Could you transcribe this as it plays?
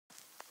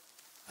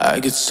I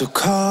get so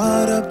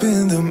caught up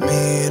in the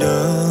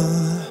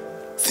meter,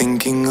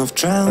 thinking of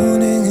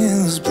drowning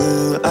in those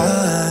blue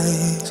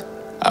eyes.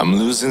 I'm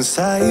losing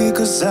sight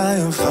 'cause I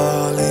am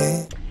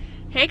falling.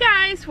 Hey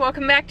guys,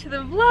 welcome back to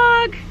the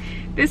vlog.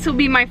 This will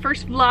be my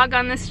first vlog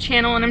on this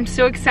channel and I'm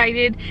so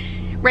excited.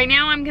 Right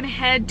now I'm gonna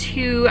head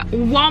to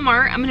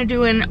Walmart. I'm gonna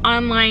do an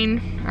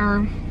online,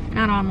 or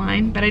not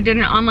online, but I did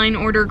an online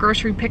order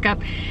grocery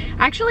pickup.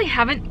 I actually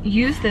haven't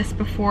used this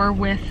before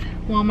with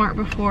Walmart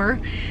before.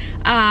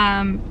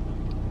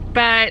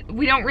 But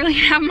we don't really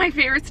have my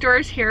favorite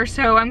stores here,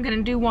 so I'm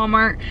gonna do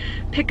Walmart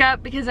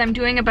pickup because I'm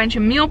doing a bunch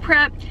of meal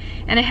prep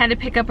and I had to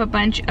pick up a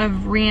bunch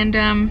of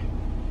random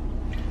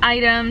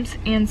items,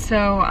 and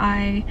so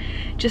I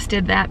just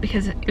did that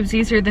because it was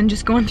easier than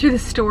just going through the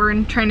store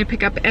and trying to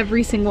pick up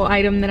every single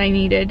item that I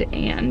needed,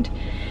 and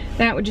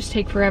that would just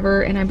take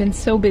forever, and I've been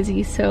so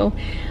busy. So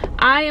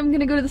I am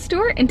gonna go to the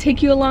store and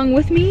take you along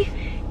with me,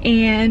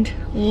 and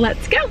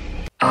let's go.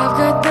 I've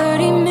got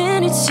 30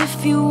 minutes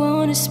if you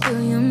wanna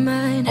spill your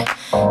mind.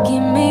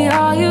 Give me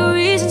all your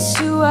reasons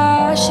to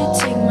why I should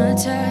take my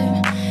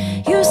time.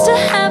 Used to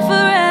have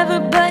forever,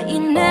 but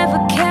you never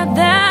cared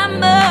that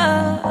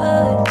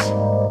much.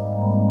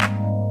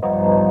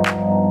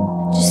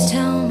 Just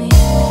tell me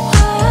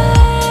why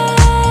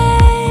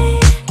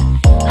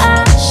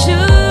I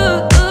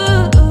should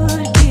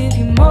give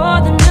you more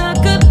than a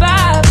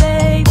goodbye,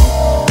 baby.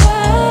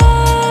 Why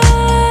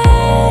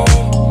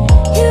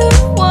you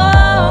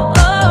won't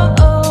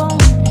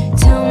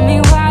tell me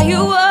why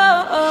you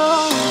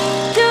won't.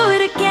 Do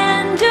it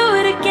again, do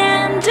it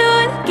again, do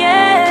it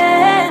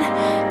again.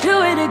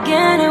 Do it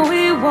again and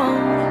we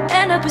won't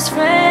end up as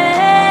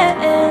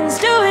friends.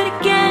 Do it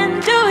again,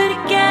 do it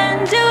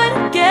again, do it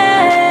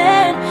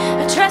again.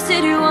 I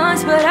trusted you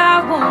once, but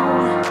I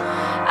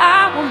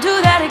won't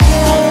do that again.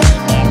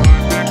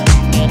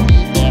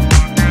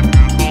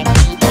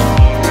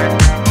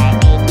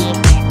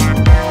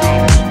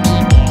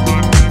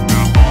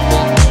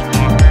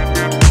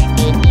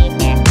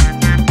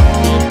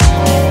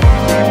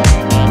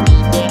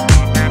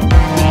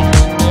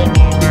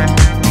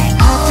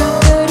 I've got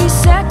 30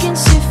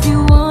 seconds if you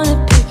wanna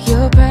pick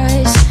your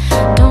price.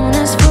 Don't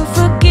ask for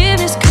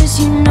forgiveness 'cause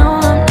you know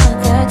I'm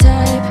not that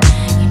type.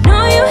 You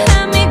know you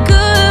had me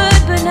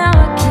good, but now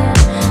I can't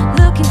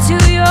look into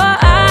your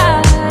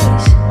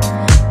eyes.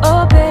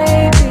 Oh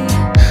baby,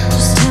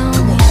 just tell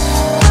me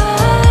why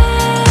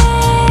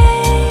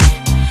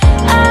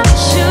I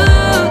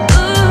should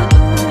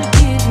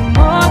give you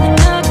more than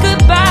a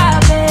goodbye,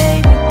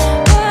 baby.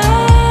 Why?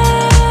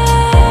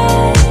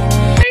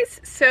 Guys,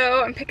 so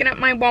I'm picking up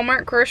my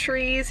Walmart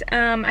groceries.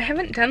 I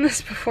haven't done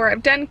this before.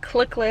 I've done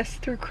ClickList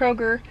through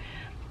Kroger,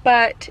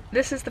 but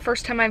this is the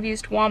first time I've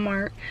used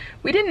Walmart.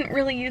 We didn't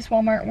really use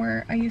Walmart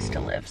where I used to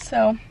live,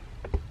 so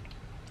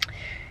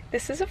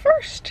this is a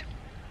first.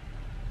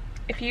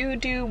 If you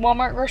do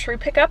Walmart grocery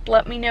pickup,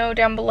 let me know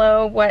down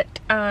below what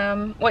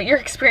your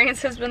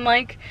experience has been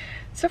like.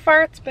 So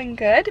far it's been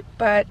good,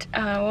 but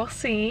we'll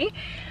see.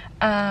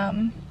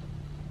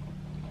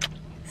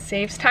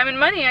 Saves time and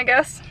money, I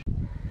guess.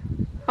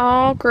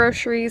 All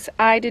groceries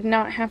I did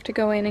not have to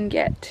go in and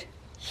get.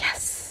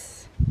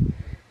 Yes!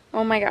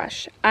 Oh my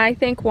gosh. I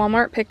think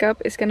Walmart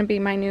pickup is gonna be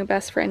my new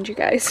best friend, you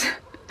guys.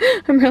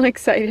 I'm really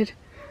excited.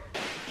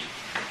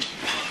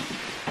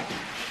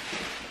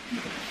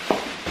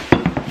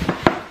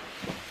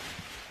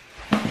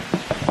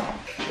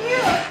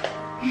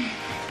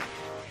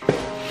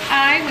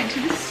 I went to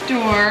the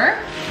store.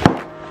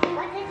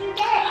 What did you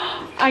get?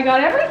 I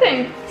got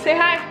everything. Say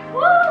hi.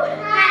 Woo!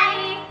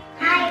 Hi.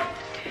 Hi.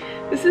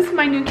 This is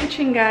my new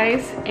kitchen,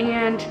 guys,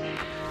 and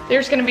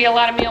there's gonna be a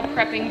lot of meal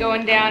prepping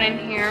going down in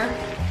here.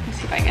 Let me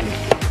see if I can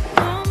just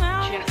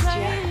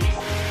yet.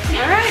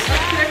 All right,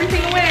 let's put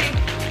everything away.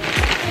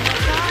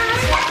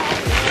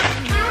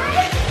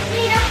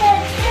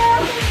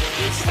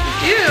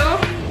 Do?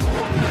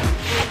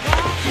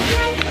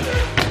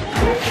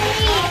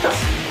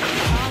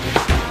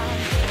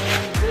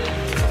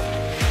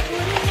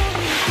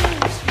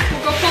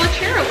 We'll go pull a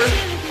chair over.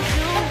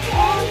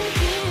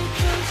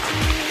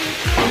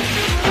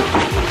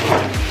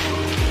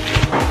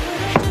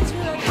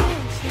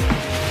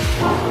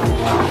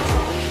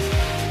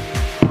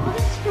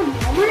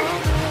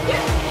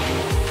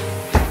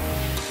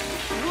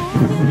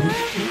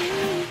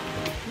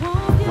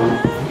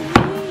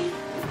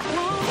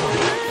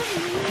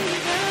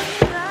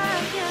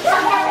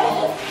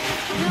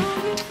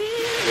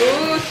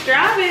 Ooh,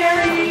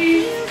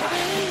 strawberries.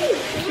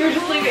 Here,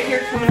 just leave it here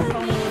because I'm going to put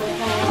a little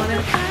hole on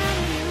it.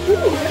 Ooh,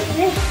 what's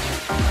this?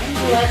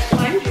 Let's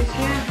lime juice,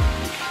 yeah.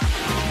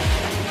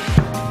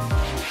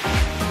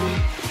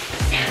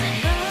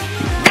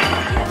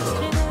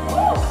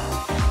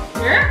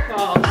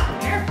 Careful.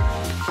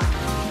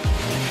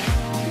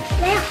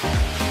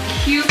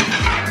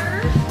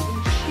 Cucumbers,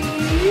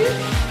 cheese.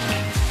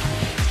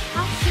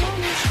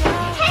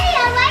 Hey,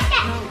 I like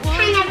that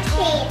kind of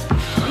cake.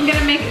 I'm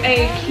gonna make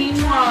a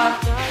quinoa,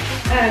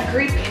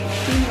 Greek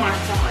quinoa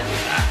salad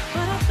with that.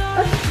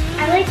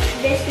 I like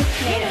this with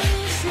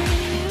tomatoes.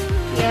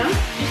 Yeah?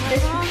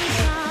 This with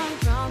tomatoes.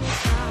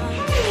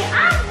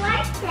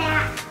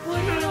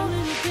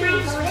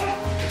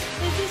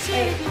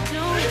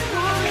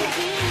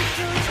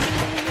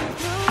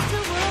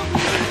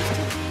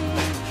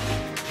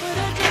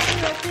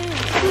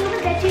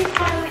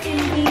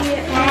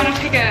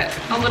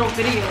 a little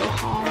video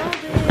haul.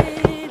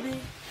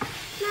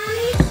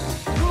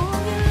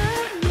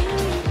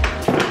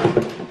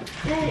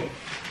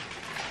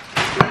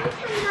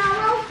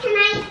 Tomorrow, can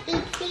I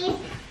eat these?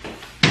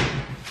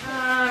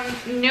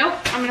 Nope,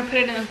 I'm gonna put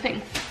it in the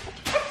thing.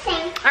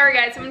 Okay. All right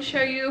guys, I'm gonna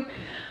show you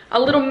a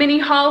little mini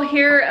haul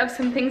here of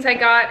some things I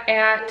got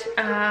at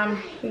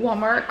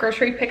Walmart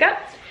grocery pickup.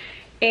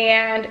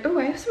 And, oh,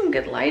 I have some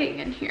good lighting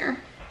in here.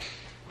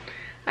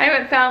 I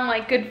haven't found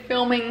like good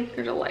filming.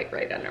 There's a light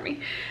right under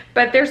me.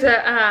 But there's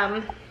a,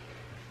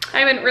 I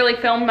haven't really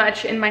filmed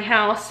much in my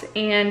house,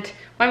 and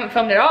I haven't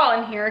filmed at all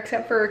in here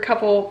except for a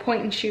couple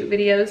point and shoot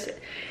videos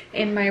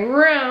in my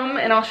room,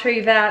 and I'll show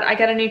you that. I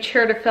got a new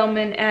chair to film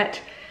in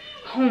at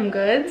Home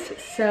Goods.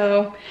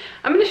 So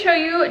I'm gonna show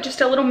you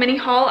just a little mini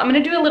haul. I'm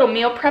gonna do a little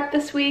meal prep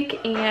this week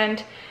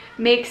and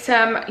make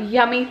some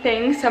yummy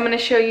things. So I'm gonna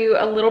show you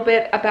a little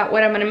bit about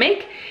what I'm gonna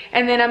make,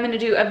 and then I'm gonna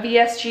do a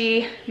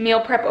VSG meal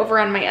prep over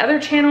on my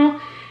other channel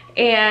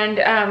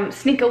and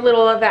sneak a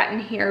little of that in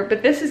here.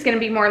 But this is gonna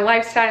be more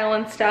lifestyle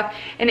and stuff,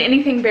 and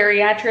anything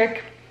bariatric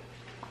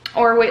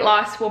or weight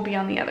loss will be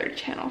on the other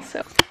channel.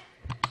 So,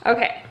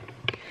 okay.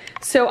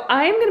 So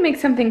I'm gonna make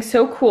something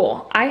so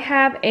cool. I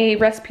have a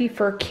recipe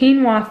for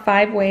quinoa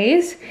 5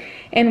 ways,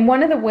 and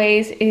one of the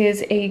ways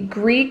is a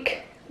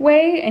Greek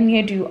way, and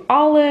you do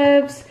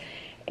olives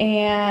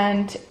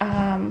and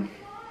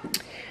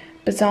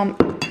balsamic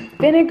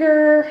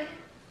vinegar,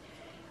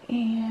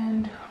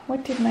 and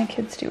what did my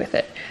kids do with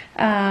it?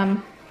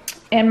 And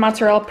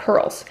mozzarella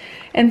pearls.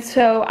 And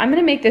so I'm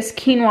gonna make this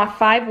quinoa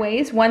 5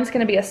 ways. One's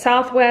gonna be a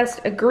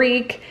Southwest, a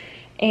Greek,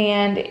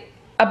 and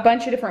a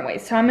bunch of different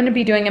ways. So I'm gonna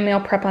be doing a meal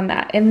prep on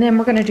that. And then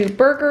we're gonna do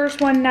burgers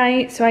one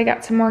night. So I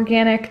got some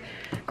organic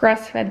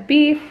grass-fed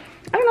beef.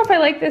 I don't know if I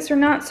like this or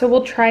not, so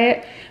we'll try it.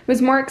 It was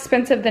more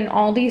expensive than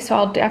Aldi, so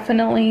I'll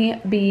definitely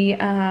be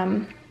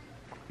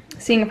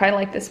seeing if I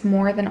like this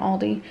more than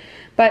Aldi.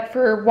 But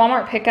for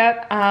Walmart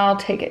pickup, I'll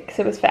take it because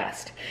it was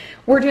fast.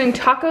 We're doing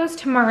tacos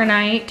tomorrow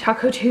night,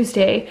 Taco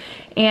Tuesday,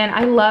 and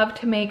I love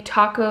to make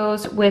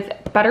tacos with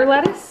butter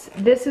lettuce.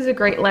 This is a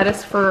great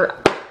lettuce for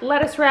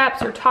lettuce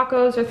wraps or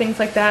tacos or things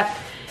like that.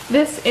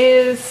 This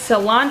is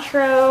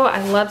cilantro.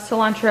 I love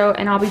cilantro,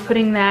 and I'll be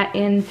putting that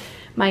in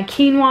my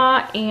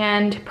quinoa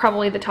and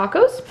probably the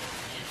tacos.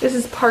 This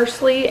is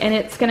parsley, and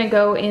it's gonna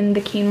go in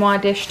the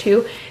quinoa dish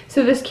too.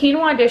 So this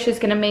quinoa dish is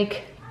gonna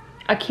make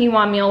a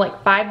quinoa meal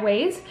like 5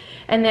 ways,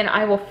 and then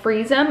I will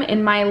freeze them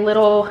in my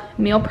little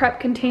meal prep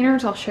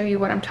containers. I'll show you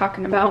what I'm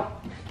talking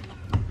about.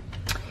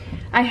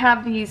 I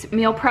have these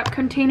meal prep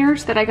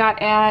containers that I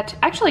got at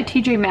actually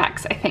TJ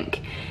Maxx, I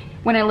think,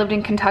 when I lived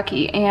in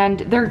Kentucky, and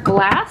they're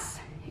glass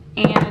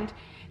and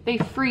they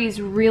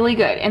freeze really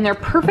good, and they're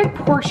perfect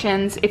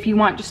portions if you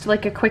want just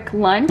like a quick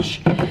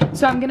lunch.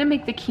 So I'm gonna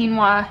make the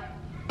quinoa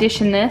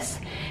dish in this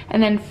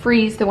and then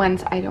freeze the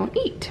ones I don't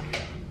eat.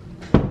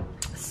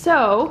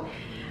 So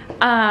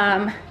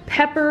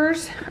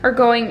peppers are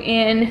going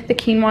in the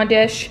quinoa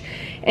dish,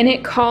 and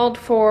it called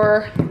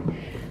for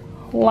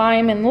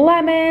lime and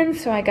lemon,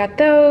 so I got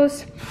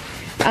those.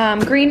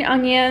 Green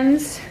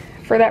onions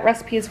for that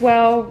recipe as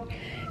well.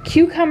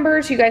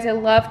 Cucumbers, you guys, I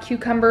love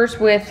cucumbers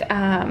with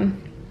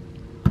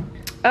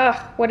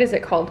what is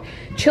it called?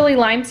 Chili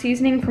lime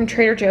seasoning from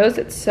Trader Joe's.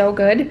 It's so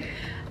good.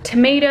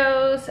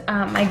 Tomatoes,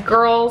 my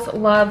girls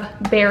love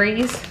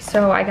berries,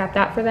 so I got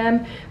that for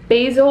them.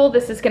 Basil,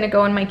 this is gonna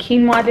go in my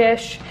quinoa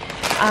dish.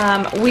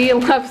 We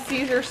love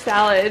Caesar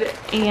salad,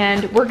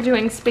 and we're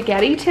doing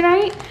spaghetti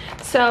tonight,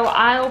 so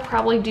I'll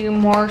probably do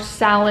more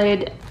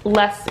salad,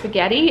 less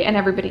spaghetti, and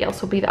everybody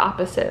else will be the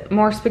opposite.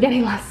 More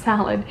spaghetti, less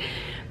salad.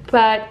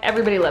 But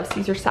everybody loves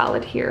Caesar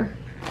salad here.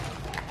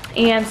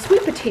 And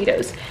sweet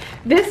potatoes.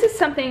 This is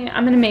something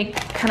I'm gonna make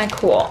kind of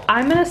cool.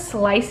 I'm gonna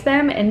slice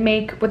them and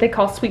make what they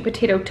call sweet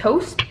potato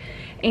toast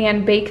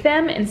and bake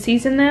them and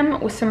season them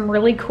with some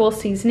really cool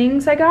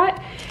seasonings I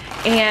got.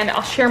 And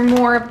I'll share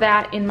more of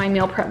that in my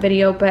meal prep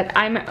video, but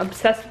I'm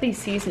obsessed with these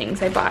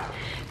seasonings I bought.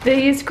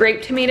 These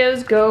grape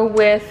tomatoes go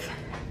with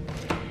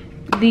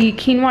the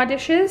quinoa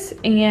dishes,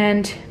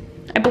 and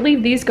I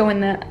believe these go in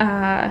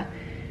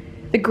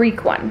the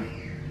Greek one.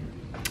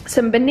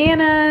 Some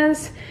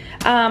bananas.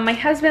 My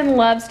husband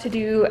loves to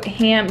do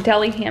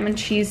deli ham and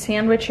cheese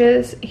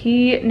sandwiches.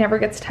 He never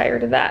gets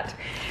tired of that.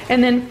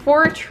 And then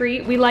for a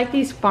treat, we like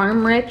these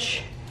Farm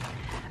Rich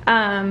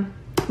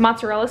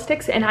mozzarella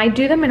sticks, and I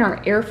do them in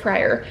our air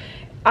fryer.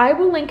 I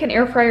will link an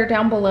air fryer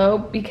down below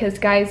because,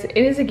 guys, it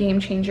is a game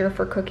changer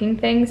for cooking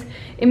things.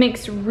 It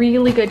makes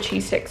really good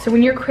cheese sticks. So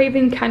when you're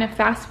craving kind of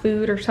fast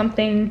food or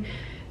something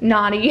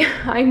naughty,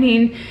 I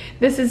mean,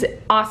 this is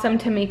awesome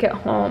to make at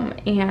home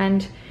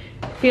and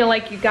feel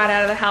like you got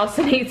out of the house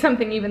and ate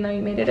something even though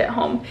you made it at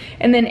home.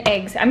 And then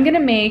eggs. I'm gonna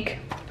make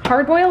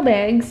hard-boiled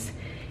eggs,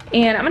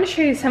 and I'm gonna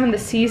show you some of the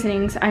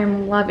seasonings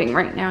I'm loving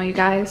right now, you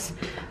guys.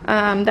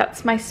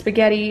 That's my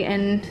spaghetti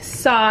and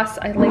sauce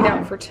I laid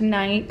out for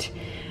tonight.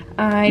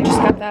 I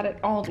just got that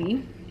at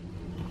Aldi.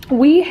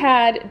 We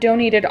had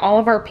donated all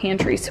of our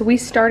pantry, so we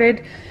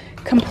started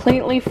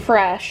completely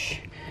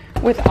fresh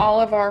with all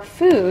of our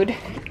food.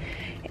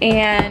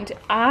 and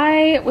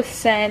I was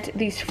sent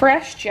these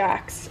Fresh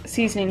Jack's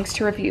seasonings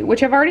to review,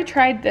 which I've already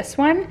tried this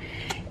one,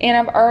 and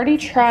I've already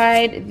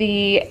tried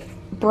the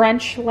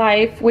Brunch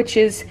Life, which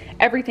is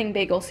everything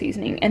bagel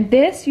seasoning. And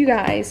this, you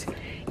guys,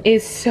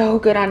 is so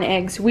good on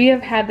eggs. We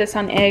have had this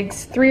on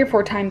eggs 3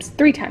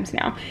 times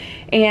now,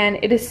 and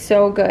it is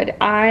so good.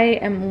 I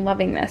am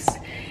loving this.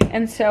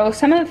 And so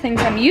some of the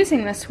things I'm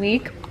using this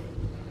week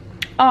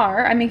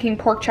are, I'm making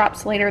pork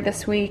chops later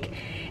this week,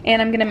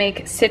 and I'm gonna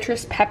make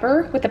citrus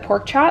pepper with the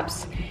pork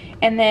chops.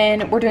 And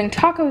then we're doing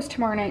tacos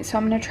tomorrow night, so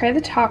I'm gonna try the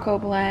taco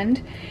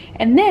blend.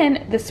 And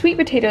then the sweet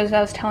potatoes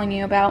I was telling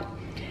you about,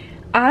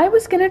 I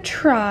was gonna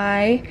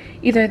try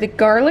either the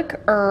garlic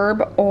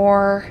herb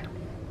or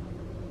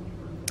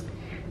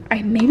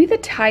maybe the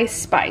Thai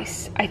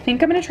spice. I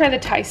think I'm gonna try the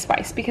Thai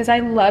spice because I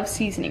love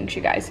seasonings,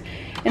 you guys.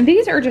 And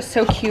these are just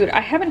so cute. I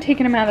haven't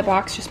taken them out of the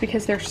box just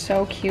because they're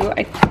so cute.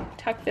 I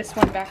tucked this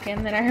one back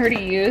in that I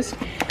already used.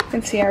 You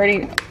can see I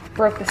already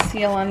broke the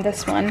seal on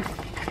this one.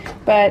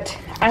 But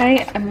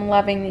I am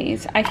loving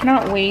these. I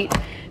cannot wait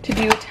to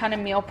do a ton of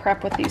meal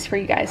prep with these for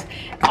you guys.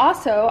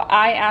 Also,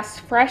 I asked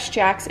Fresh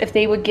Jack's if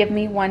they would give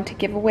me one to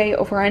give away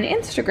over on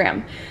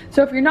Instagram.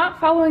 So if you're not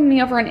following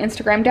me over on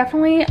Instagram,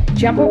 definitely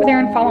jump over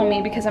there and follow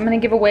me because I'm gonna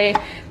give away,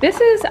 I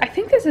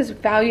think this is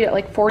valued at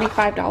like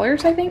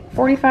 $45, I think,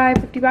 45,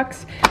 50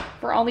 bucks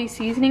for all these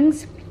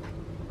seasonings.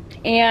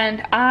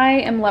 And I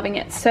am loving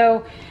it.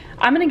 So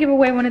I'm gonna give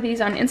away one of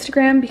these on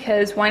Instagram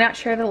because why not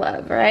share the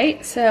love,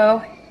 right?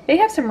 So they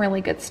have some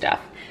really good stuff.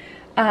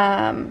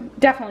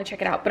 Definitely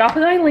check it out, but I'll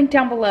put my link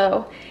down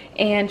below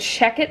and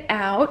check it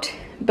out.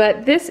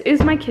 But this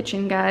is my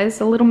kitchen,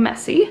 guys, a little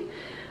messy.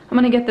 I'm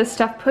gonna get this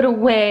stuff put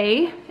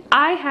away.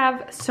 I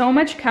have so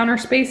much counter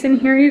space in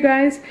here, you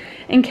guys,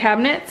 and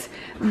cabinets,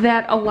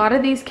 that a lot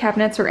of these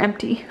cabinets are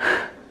empty.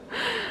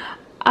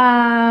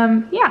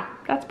 Yeah,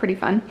 that's pretty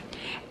fun.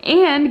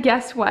 And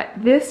guess what?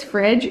 This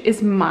fridge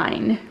is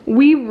mine.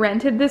 We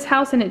rented this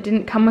house and it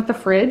didn't come with a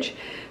fridge.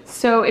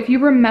 So if you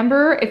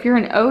remember, if you're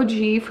an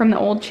OG from the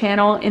old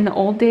channel in the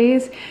old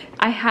days,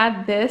 I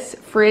had this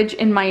fridge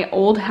in my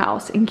old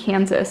house in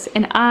Kansas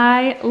and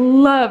I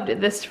loved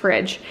this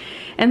fridge.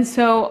 And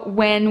so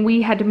when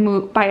we had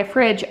to buy a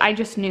fridge, I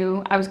just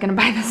knew I was gonna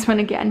buy this one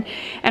again.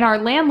 And our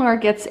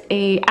landlord gets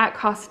a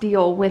at-cost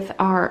deal with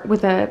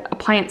a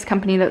appliance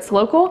company that's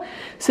local.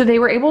 So they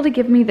were able to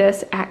give me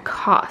this at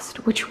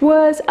cost, which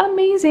was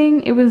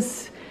amazing. It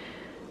was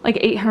like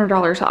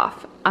 $800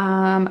 off.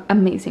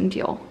 Amazing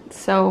deal.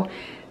 So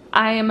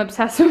I am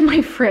obsessed with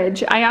my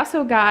fridge. I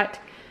also got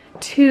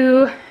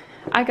new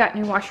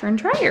washer and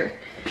dryer.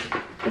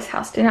 This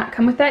house did not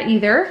come with that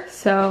either.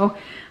 So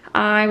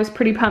I was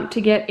pretty pumped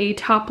to get a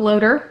top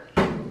loader.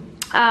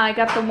 I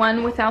got the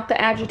one without the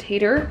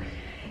agitator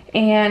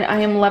and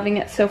I am loving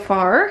it so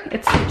far.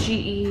 It's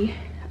the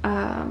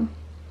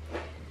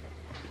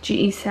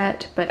GE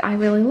set, but I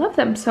really love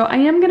them. So I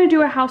am gonna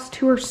do a house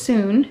tour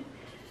soon.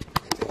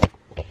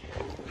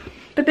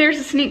 But there's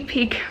a sneak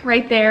peek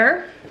right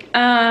there.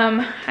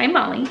 Hi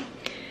Molly.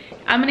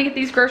 I'm gonna get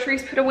these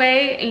groceries put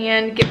away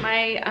and get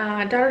my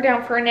daughter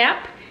down for a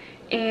nap.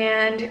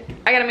 And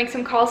I gotta make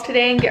some calls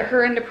today and get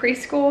her into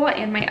preschool,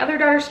 and my other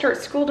daughter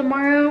starts school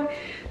tomorrow.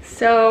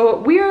 So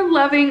we are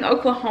loving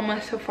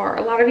Oklahoma so far.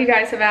 A lot of you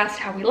guys have asked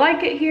how we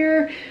like it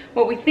here,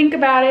 what we think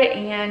about it,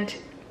 and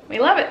we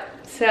love it.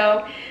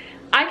 So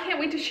I can't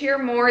wait to share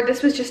more.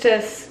 This was just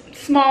a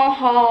small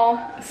haul,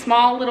 a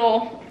small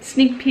little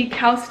sneak peek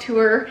house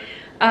tour.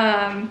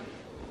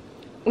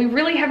 We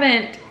really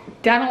haven't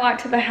done a lot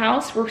to the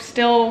house. We're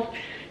still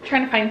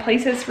trying to find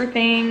places for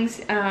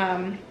things,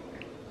 and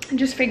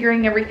just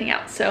figuring everything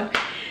out. So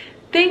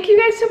thank you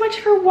guys so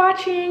much for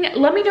watching.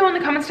 Let me know in the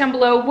comments down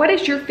below, what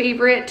is your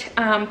favorite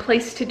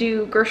place to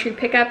do grocery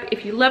pickup?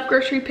 If you love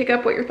grocery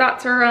pickup, what your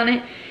thoughts are on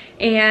it.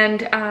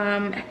 And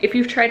if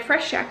you've tried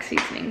Fresh Jack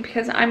seasoning,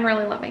 because I'm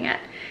really loving it.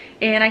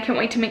 And I can't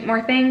wait to make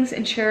more things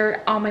and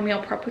share all my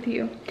meal prep with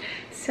you.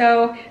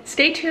 So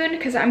stay tuned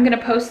because I'm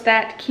gonna post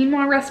that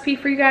quinoa recipe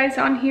for you guys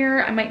on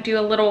here. I might do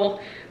a little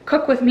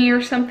cook with me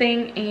or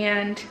something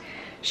and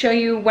show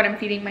you what I'm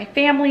feeding my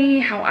family,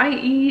 how I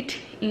eat,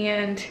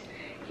 and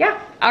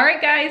yeah. All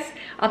right guys,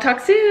 I'll talk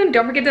soon.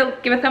 Don't forget to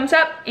give a thumbs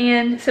up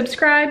and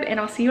subscribe, and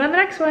I'll see you on the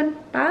next one.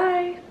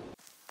 Bye.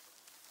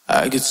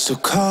 I get so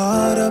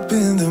caught up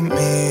in the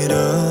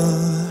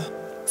middle,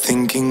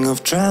 thinking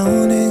of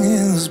drowning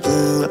in those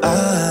blue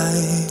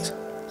eyes.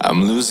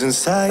 I'm losing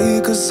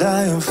sight cause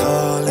I am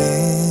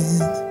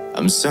falling.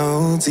 I'm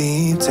so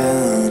deep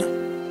down,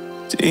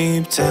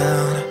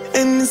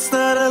 and it's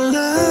not a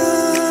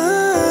lie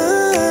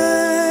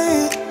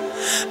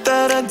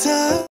that I die.